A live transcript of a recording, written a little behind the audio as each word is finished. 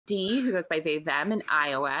D, who goes by they, them in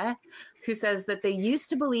Iowa, who says that they used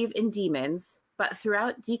to believe in demons, but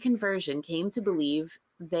throughout deconversion came to believe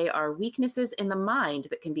they are weaknesses in the mind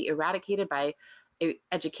that can be eradicated by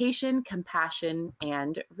education, compassion,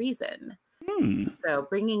 and reason. So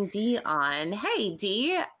bringing D on. Hey,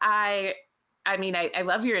 D, I mean, I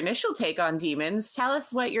love your initial take on demons. Tell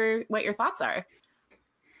us what your thoughts are.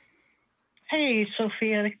 Hey,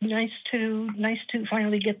 Sofia, nice to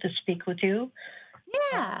finally get to speak with you.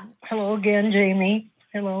 Yeah. Hello again, Jamie.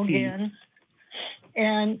 Hello again.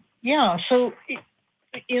 And yeah, so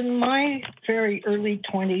in my very early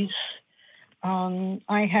 20s,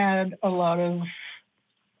 I had a lot of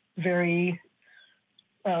very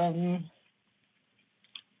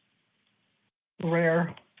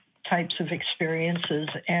rare types of experiences,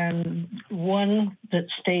 and one that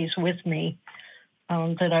stays with me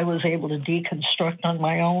that I was able to deconstruct on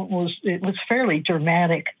my own was fairly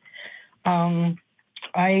dramatic.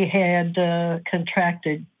 I had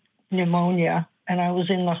contracted pneumonia, and I was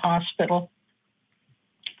in the hospital,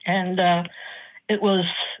 and it was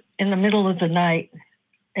in the middle of the night,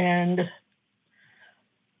 and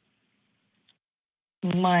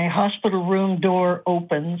my hospital room door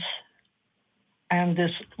opens, and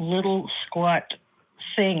this little squat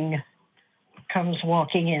thing comes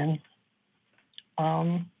walking in.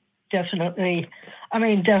 Definitely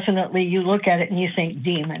you look at it and you think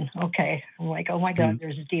demon. Okay. I'm like, oh my God,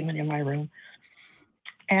 there's a demon in my room.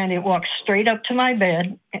 And it walks straight up to my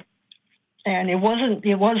bed, and it wasn't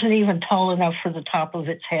even tall enough for the top of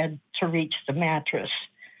its head to reach the mattress.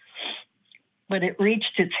 But it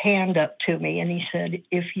reached its hand up to me, and he said,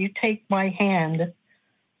 if you take my hand,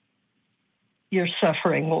 your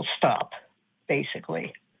suffering will stop,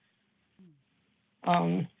 basically.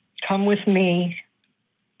 Come with me,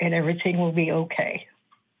 and everything will be okay.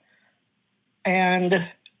 And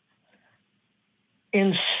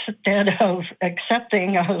instead of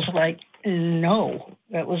accepting, I was like, no.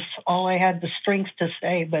 That was all I had the strength to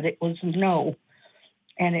say, but it was no.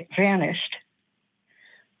 And it vanished.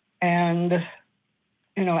 And,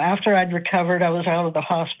 you know, after I'd recovered, I was out of the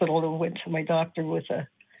hospital and went to my doctor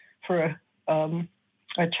for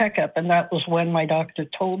a checkup. And that was when my doctor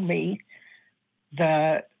told me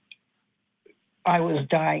that I was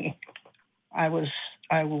dying. I was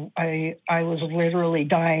literally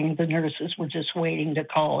dying. The nurses were just waiting to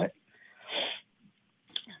call it.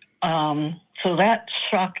 So that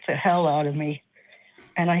shocked the hell out of me.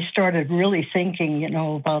 And I started really thinking, you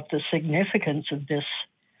know, about the significance of this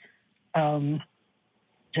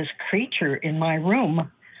creature in my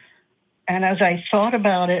room. And as I thought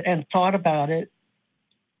about it,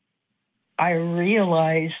 I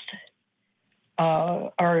realized,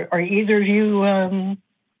 are either of you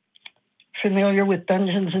familiar with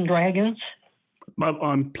Dungeons and Dragons?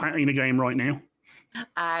 I'm playing a game right now.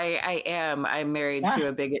 I am. I'm married to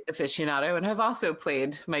a big aficionado and have also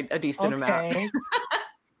played a decent amount.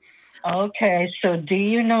 Okay, so do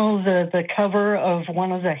you know the cover of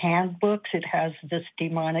one of the handbooks? It has this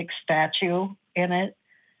demonic statue in it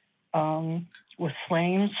with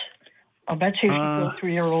flames. I'll bet you if you go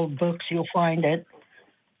through your old books, you'll find it.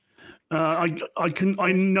 I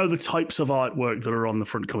know the types of artwork that are on the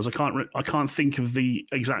front covers. I can't think of the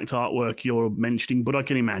exact artwork you're mentioning, but I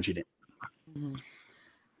can imagine it. Mm-hmm.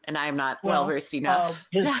 And I'm not well versed enough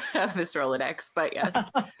to have this Rolodex, but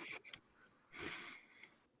yes.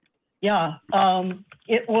 Yeah,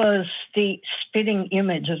 it was the spitting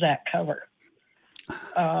image of that cover.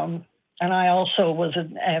 And I also was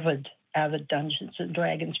an avid Dungeons and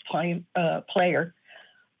Dragons player.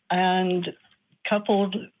 And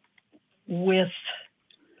coupled with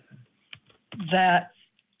that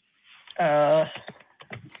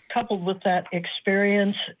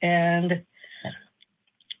experience, and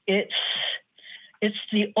it's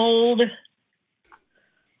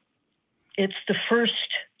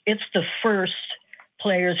the first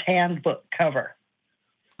player's handbook cover.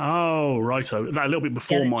 Oh, righto. That a little bit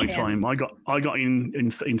before my time. I got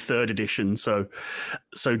in third edition, so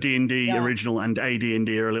D&D original and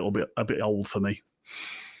AD&D are a bit old for me.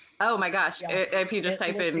 Oh my gosh. Yeah. If you just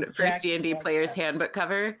type in first D&D player's handbook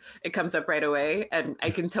cover, it comes up right away, and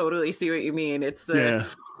I can totally see what you mean. It's a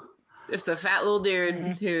fat little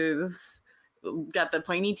dude who's got the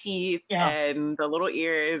pointy teeth and the little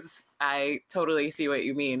ears. I totally see what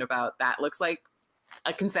you mean about that. Looks like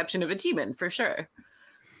a conception of a demon for sure.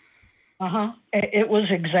 That was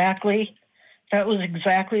exactly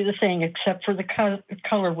the thing, except for the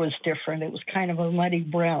color was different. It was kind of a muddy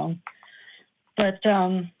brown. But,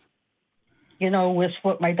 you know, with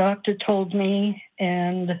what my doctor told me,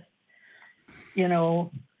 and, you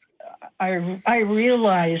know, I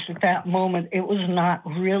realized at that moment it was not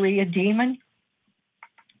really a demon,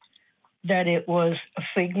 that it was a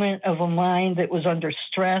figment of a mind that was under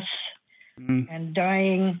stress and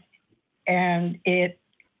dying. And it,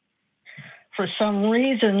 for some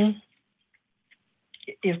reason,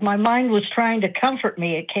 if my mind was trying to comfort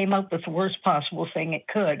me, it came up with the worst possible thing it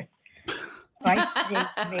could. I think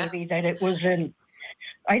maybe that it was an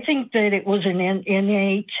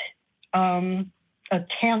innate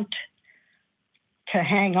attempt to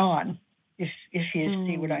hang on, if you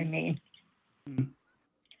see what I mean.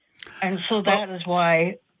 And so that is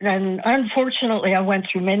why, and unfortunately, I went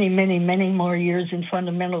through many, many, many more years in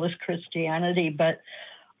fundamentalist Christianity, but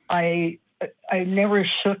I never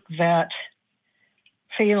shook that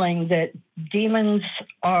feeling that demons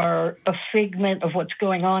are a figment of what's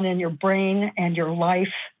going on in your brain and your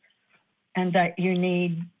life, and that you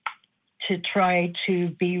need to try to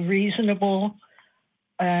be reasonable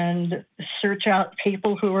and search out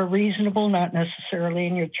people who are reasonable, not necessarily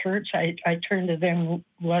in your church. I turned to them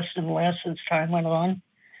less and less as time went on.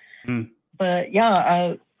 But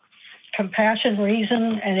yeah, compassion,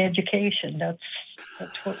 reason, and education, that's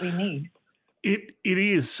what we need. It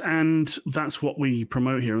is, and that's what we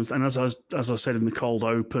promote here. And as I said in the cold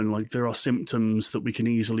open, like, there are symptoms that we can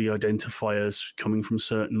easily identify as coming from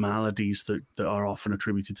certain maladies that are often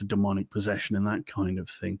attributed to demonic possession and that kind of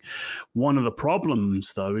thing. One of the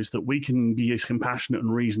problems, though, is that we can be as compassionate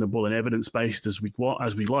and reasonable and evidence-based as we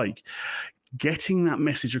like. Getting that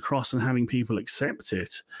message across and having people accept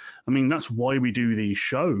it. I mean, that's why we do these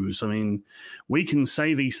shows. I mean, we can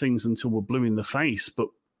say these things until we're blue in the face, but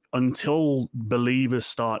until believers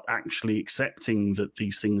start actually accepting that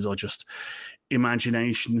these things are just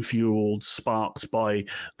imagination fueled, sparked by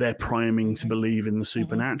their priming to believe in the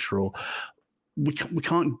supernatural, we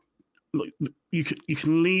can't. Look, you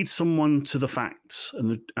can lead someone to the facts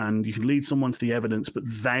and you can lead someone to the evidence, but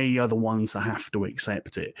they are the ones that have to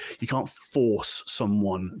accept it. You can't force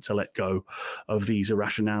someone to let go of these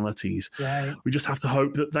irrationalities. Right. We just have to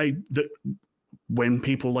hope that when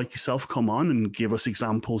people like yourself come on and give us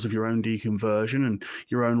examples of your own deconversion and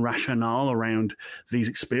your own rationale around these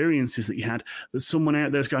experiences that you had, that someone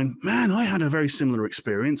out there's going, man, I had a very similar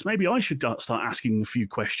experience. Maybe I should start asking a few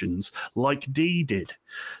questions like Dee did.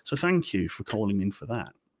 So thank you for calling in for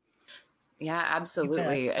that. Yeah,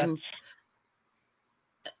 absolutely. And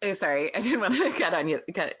sorry, I didn't want to cut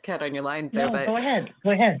on your line there, but go ahead.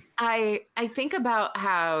 I think about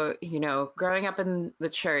how, growing up in the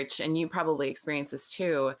church, and you probably experience this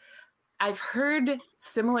too, I've heard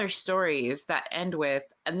similar stories that end with,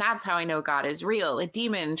 and that's how I know God is real. A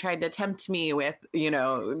demon tried to tempt me with,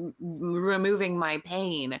 removing my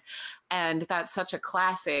pain. And that's such a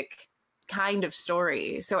classic kind of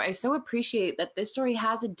story. So I so appreciate that this story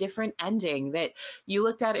has a different ending, that you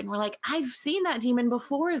looked at it and were like, I've seen that demon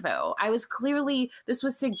before, though. This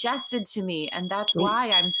was suggested to me, and that's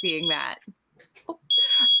why I'm seeing that. Oh,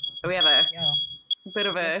 we have a bit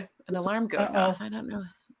of an alarm going off. I don't know.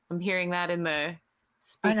 I'm hearing that in the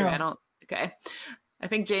speaker. Okay. I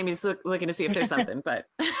think Jamie's looking to see if there's something, but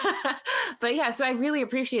yeah, so I really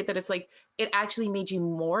appreciate that it's like, it actually made you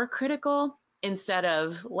more critical instead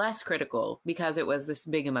of less critical, because it was this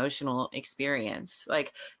big emotional experience.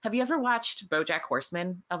 Like, have you ever watched BoJack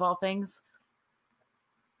Horseman, of all things?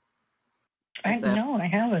 No, I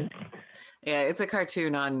haven't. Yeah, it's a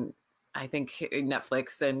cartoon on, I think,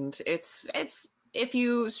 Netflix, and it's if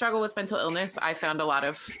you struggle with mental illness, I found a lot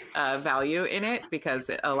of value in it, because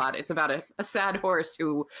it's about a sad horse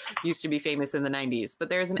who used to be famous in the 90s. But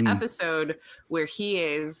there's an episode where he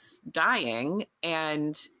is dying,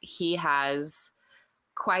 and he has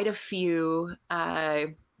quite a few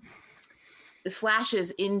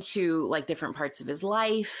flashes into like different parts of his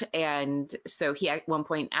life. And so he at one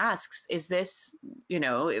point asks, is this,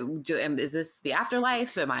 is this the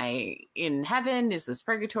afterlife? Am I in heaven? Is this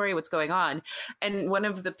purgatory? What's going on? And one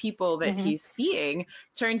of the people that he's seeing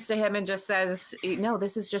turns to him and just says, no,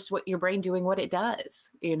 this is just what your brain doing what it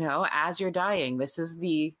does, as you're dying. This is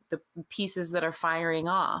the pieces that are firing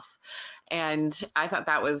off. And I thought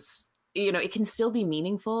that was, it can still be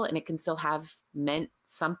meaningful and it can still have meant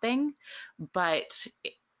something, but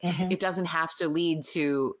it doesn't have to lead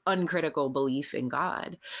to uncritical belief in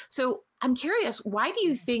God. So I'm curious, why do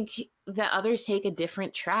you think that others take a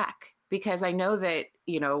different track? Because I know that,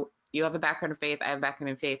 you have a background in faith, I have a background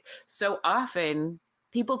in faith. So often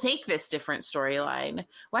people take this different storyline.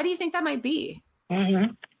 Why do you think that might be?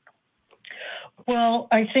 Well,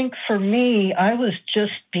 I think for me, I was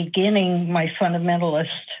just beginning my fundamentalist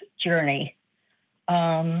journey.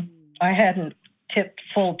 I hadn't tipped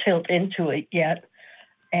full tilt into it yet.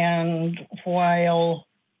 And while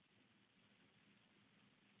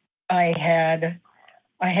I had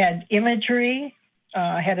imagery.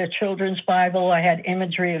 I had a children's Bible. I had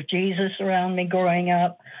imagery of Jesus around me growing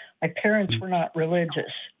up. My parents were not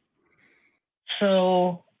religious.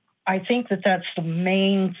 So I think that that's the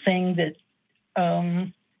main thing that,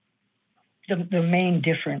 the main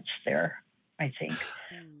difference there, I think.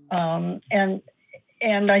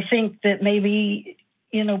 And I think that maybe,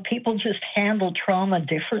 you know, people just handle trauma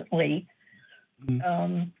differently.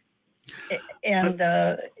 Yeah.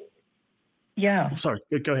 I'm sorry,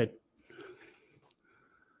 go ahead.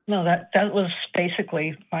 No, that was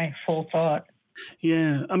basically my full thought.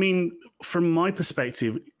 Yeah, I mean, from my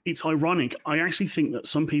perspective, it's ironic. I actually think that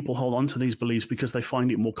some people hold on to these beliefs because they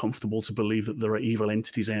find it more comfortable to believe that there are evil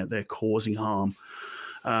entities out there causing harm,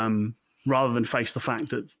 rather than face the fact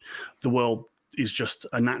that the world is just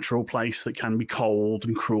a natural place that can be cold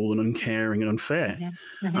and cruel and uncaring and unfair.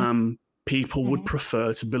 People would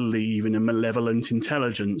prefer to believe in a malevolent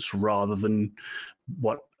intelligence rather than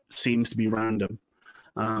what seems to be random.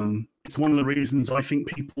 It's one of the reasons I think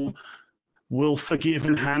people will forgive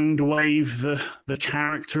and hand wave the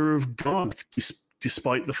character of God,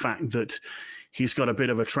 despite the fact that he's got a bit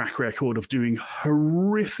of a track record of doing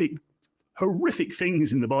horrific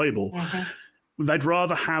things in the Bible. They'd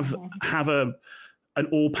rather have an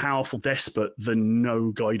all-powerful despot than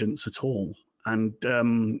no guidance at all. And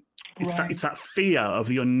it's that fear of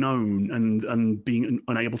the unknown and being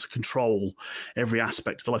unable to control every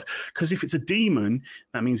aspect of the life. Because if it's a demon,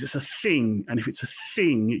 that means it's a thing, and if it's a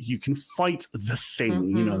thing, you can fight the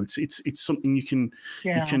thing. You know, it's something you can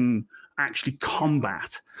actually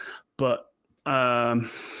combat. But I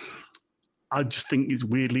just think it's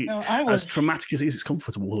weirdly as traumatic as it is, it's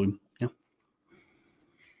comfortable with him. Yeah.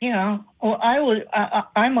 Yeah. Well,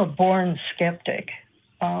 I'm a born skeptic.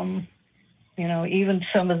 You know, even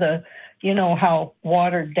some of the, you know, how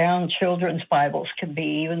watered down children's Bibles can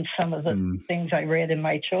be, even some of the things I read in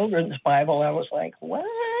my children's Bible, I was like, what?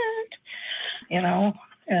 You know,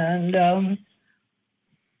 and the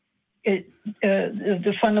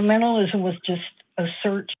fundamentalism was just a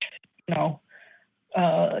search, you know,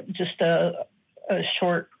 just a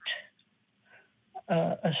short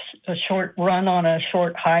run on a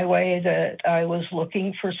short highway that I was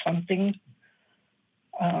looking for something.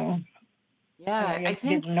 I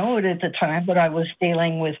didn't know it at the time, but I was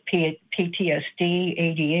dealing with PTSD,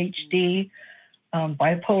 ADHD,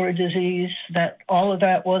 bipolar disease. That all of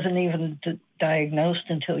that wasn't even diagnosed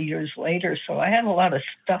until years later. So I had a lot of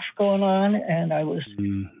stuff going on, and I was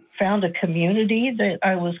found a community that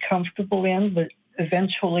I was comfortable in. But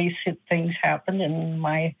eventually, things happened, and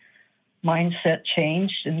my mindset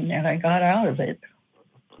changed, and I got out of it.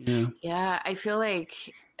 Yeah, I feel like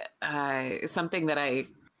something that I,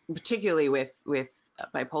 particularly with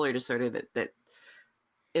bipolar disorder, that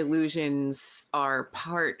illusions are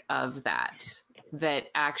part of that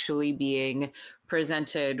actually being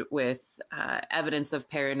presented with evidence of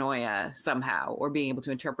paranoia somehow, or being able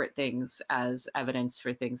to interpret things as evidence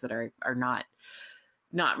for things that are not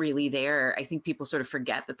really there. I think people sort of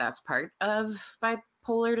forget that that's part of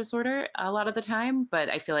bipolar disorder a lot of the time, but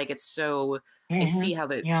I feel like it's so I see how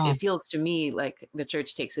it feels to me like the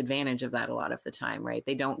church takes advantage of that a lot of the time, right?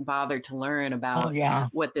 They don't bother to learn about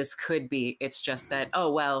what this could be. It's just that,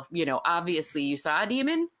 oh, well, you know, obviously you saw a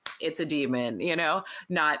demon, it's a demon, you know,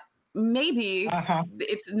 not maybe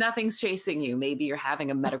it's nothing's chasing you. Maybe you're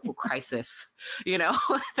having a medical crisis, you know,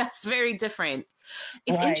 that's very different.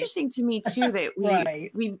 It's interesting to me too that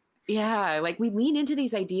we we lean into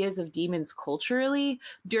these ideas of demons culturally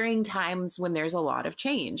during times when there's a lot of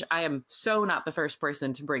change. I am so not the first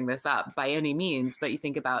person to bring this up by any means, but you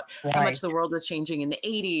think about how much the world was changing in the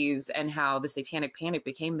 80s and how the satanic panic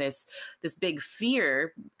became this big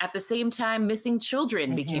fear. At the same time, missing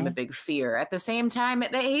children became a big fear. At the same time,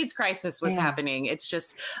 the AIDS crisis was happening. It's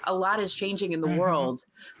just a lot is changing in the world.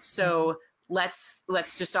 So let's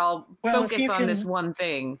just all focus on this one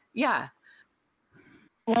thing. Yeah.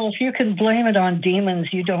 Well, if you can blame it on demons,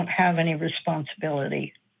 you don't have any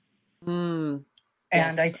responsibility. And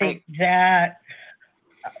I think that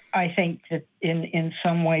in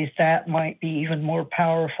some ways that might be even more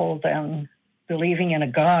powerful than believing in a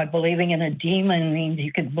God. Believing in a demon means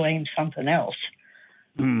you can blame something else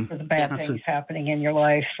for the bad things happening in your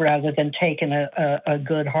life, rather than taking a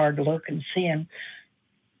good hard look and seeing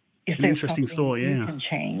if there's interesting thought. You can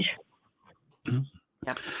change.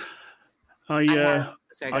 Yep. Sorry,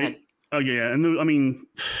 go ahead. I mean,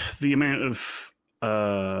 the amount of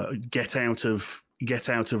get out of get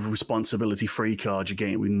out of responsibility free card you get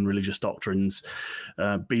in religious doctrines,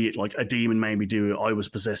 be it like a demon made me do it, I was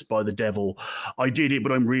possessed by the devil, I did it,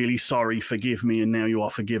 but I'm really sorry, forgive me, and now you are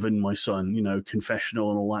forgiven, my son, you know,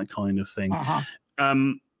 confessional and all that kind of thing.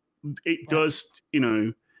 It does, you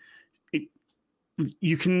know,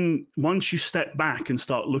 you can, once you step back and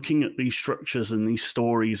start looking at these structures and these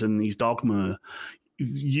stories and these dogma,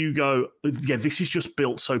 you go, yeah, this is just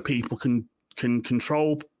built so people can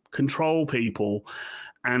control people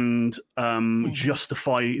and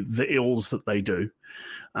justify the ills that they do,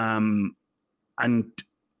 and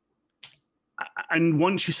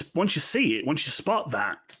once you see it, once you spot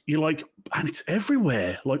that, you're like, and it's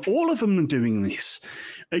everywhere. Like all of them are doing this.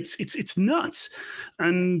 It's nuts,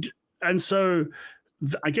 and so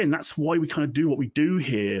again, that's why we kind of do what we do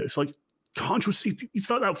here. It's like, can't you see? It's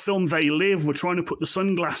like that film They Live. We're trying to put the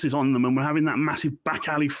sunglasses on them, and we're having that massive back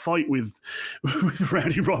alley fight with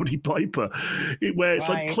Rowdy Roddy Piper, where it's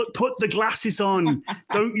like, put the glasses on.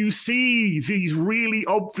 Don't you see these really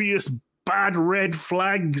obvious bad red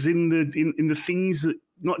flags in the things that,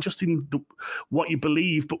 not just in what you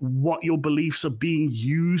believe, but what your beliefs are being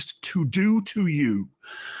used to do to you.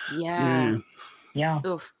 Yeah.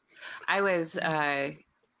 Oof. I was I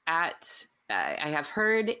have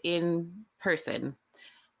heard in person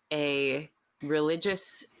a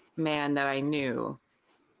religious man that I knew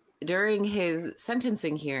during his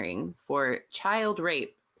sentencing hearing for child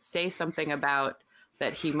rape say something about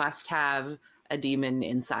that he must have a demon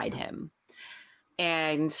inside him.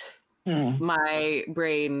 And my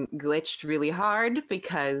brain glitched really hard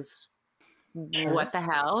because what the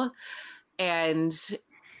hell? And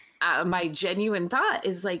my genuine thought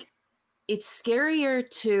is like, it's scarier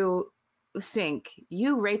to think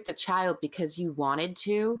you raped a child because you wanted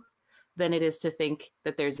to than it is to think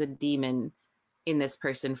that there's a demon in this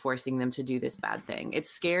person forcing them to do this bad thing. It's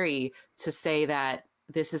scary to say that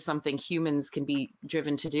this is something humans can be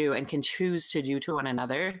driven to do and can choose to do to one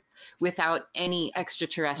another without any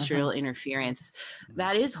extraterrestrial interference.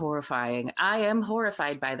 That is horrifying. I am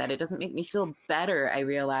horrified by that. It doesn't make me feel better, I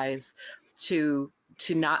realize, to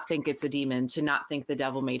not think it's a demon, to not think the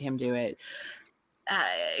devil made him do it.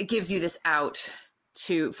 It gives you this out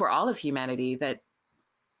for all of humanity that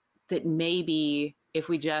maybe if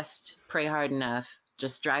we just pray hard enough,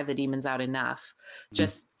 just drive the demons out enough,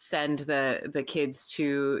 just send the kids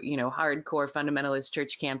to, you know, hardcore fundamentalist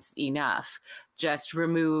church camps enough, just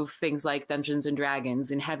remove things like Dungeons and Dragons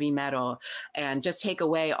and heavy metal, and just take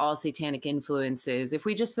away all satanic influences. If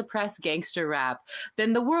we just suppress gangster rap,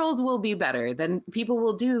 then the world will be better. Then people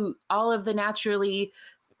will do all of the naturally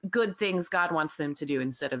good things God wants them to do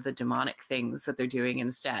instead of the demonic things that they're doing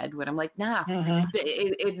instead. When I'm like, nah,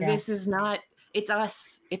 this is not, it's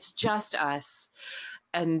us. It's just us.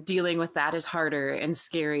 And dealing with that is harder and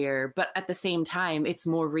scarier. But at the same time, it's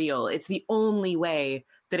more real. It's the only way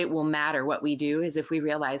that it will matter what we do is if we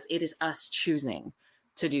realize it is us choosing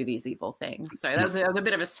to do these evil things. So that was a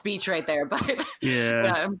bit of a speech right there. But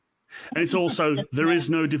yeah. And it's also, there is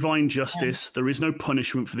no divine justice. There is no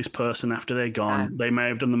punishment for this person after they're gone. They may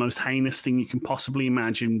have done the most heinous thing you can possibly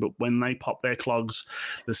imagine, but when they pop their clogs,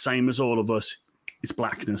 the same as all of us, it's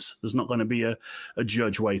blackness. There's not going to be a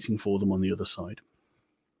judge waiting for them on the other side.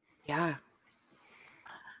 Yeah.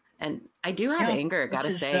 And I do have anger,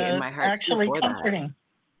 gotta say, in my heart before comforting.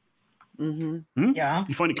 That. Yeah.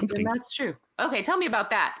 You find it comforting? And that's true. Okay, tell me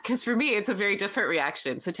about that. Because for me, it's a very different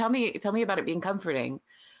reaction. So tell me about it being comforting.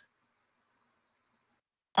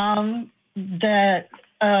 That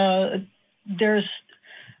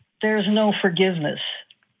there's no forgiveness,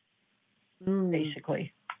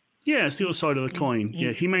 basically. Yeah, it's the other side of the coin.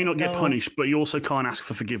 Yeah, he may not get punished, but you also can't ask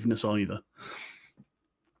for forgiveness either.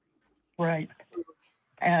 Right.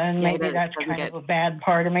 And maybe that's kind of a bad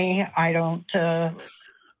part of me. I don't,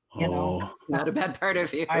 you know. It's not a bad part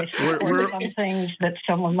of you. I support some things that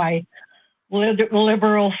some of my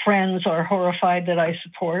liberal friends are horrified that I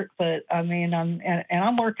support, but I mean,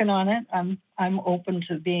 I'm working on it. I'm open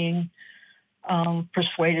to being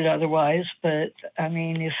persuaded otherwise. But I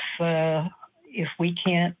mean, if we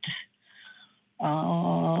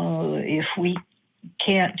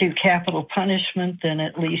can't do capital punishment, then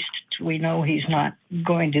at least we know he's not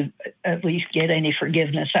going to at least get any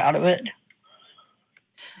forgiveness out of it.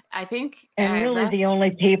 I think, and really the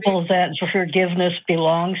only people that forgiveness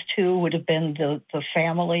belongs to would have been the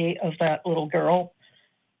family of that little girl.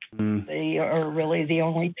 They are really the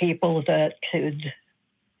only people that could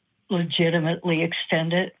legitimately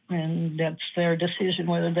extend it, and that's their decision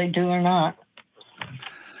whether they do or not.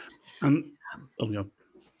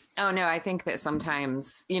 Oh, no, I think that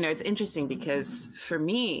sometimes, you know, it's interesting because for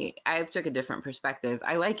me, I took a different perspective.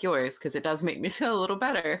 I like yours because it does make me feel a little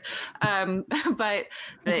better. But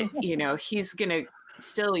that, you know, he's going to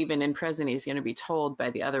still, even in prison, he's going to be told by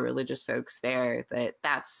the other religious folks there that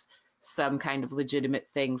that's some kind of legitimate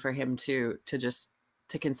thing for him to just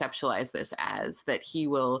to conceptualize this as, that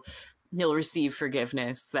he'll receive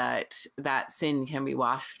forgiveness, that sin can be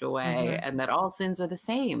washed away, and that all sins are the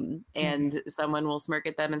same. And someone will smirk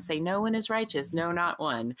at them and say, no one is righteous, no, not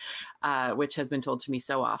one, which has been told to me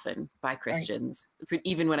so often by Christians,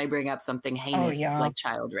 even when I bring up something heinous like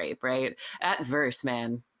child rape, right? That verse,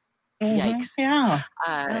 man. Yikes. Yeah.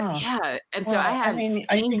 And so I had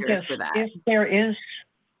anger for that. If there is,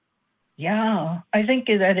 I think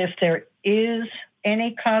that if there is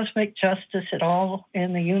any cosmic justice at all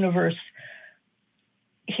in the universe,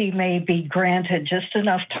 he may be granted just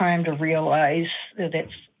enough time to realize that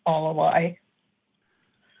it's all a lie.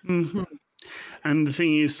 And the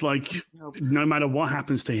thing is, like, no matter what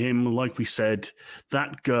happens to him, like we said,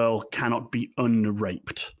 that girl cannot be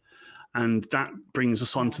unraped. And that brings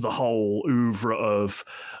us on to the whole oeuvre of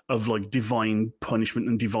like divine punishment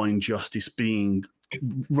and divine justice being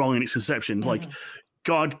wrong in its conception. Like,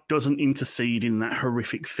 God doesn't intercede in that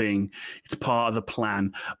horrific thing. It's part of the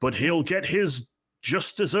plan. But he'll get his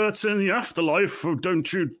just desserts in the afterlife,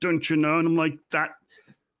 don't you know? And I'm like, that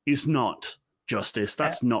is not justice.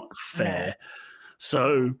 That's not fair.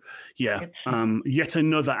 So, yet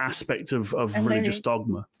another aspect of religious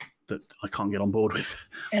dogma that I can't get on board with.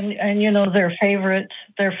 And you know, their favorite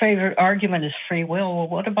argument is free will. Well,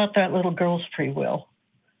 what about that little girl's free will?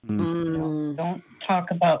 You know, don't talk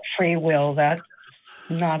about free will. That's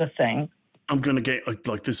not a thing. I'm gonna get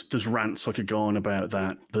like there's rants I could go on about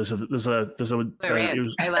that. There's a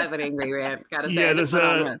I love an angry rant. Gotta say,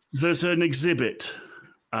 there's an exhibit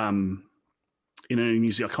in a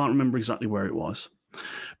museum. I can't remember exactly where it was,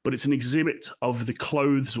 but it's an exhibit of the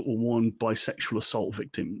clothes that were worn by sexual assault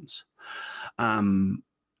victims. And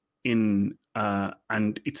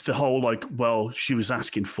it's the whole like, well, she was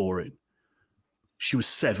asking for it. She was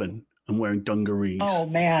 7 and wearing dungarees. Oh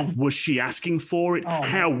man, was she asking for it?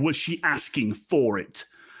 How was she asking for it?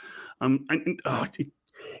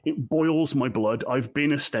 It boils my blood. I've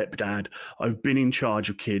been a stepdad. I've been in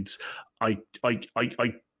charge of kids. I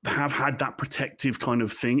have had that protective kind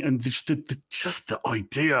of thing, and just the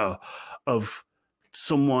idea of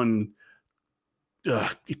someone. I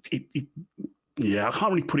can't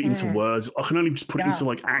really put it into words. I can only just put it into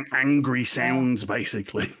like angry sounds,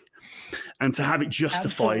 basically. And to have it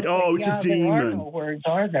justified, it's a demon. There are no words,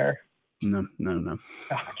 are there? No.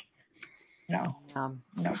 God. No.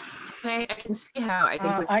 Okay, I can see how I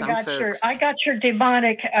think with some folks. I got your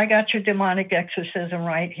demonic exorcism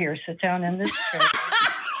right here. Sit down in this chair.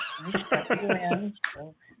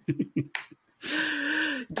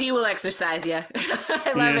 Dee will exercise you.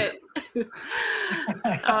 I love it.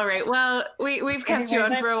 All right. Well, we've kept you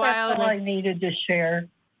on for a while. That's all I needed to share.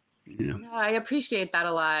 Yeah. I appreciate that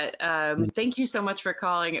a lot. Thank you so much for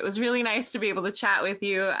calling. It was really nice to be able to chat with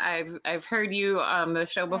you. I've heard you on the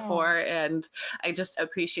show before, and I just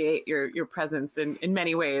appreciate your presence in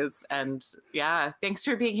many ways. And thanks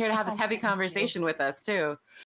for being here to have this heavy conversation with us too.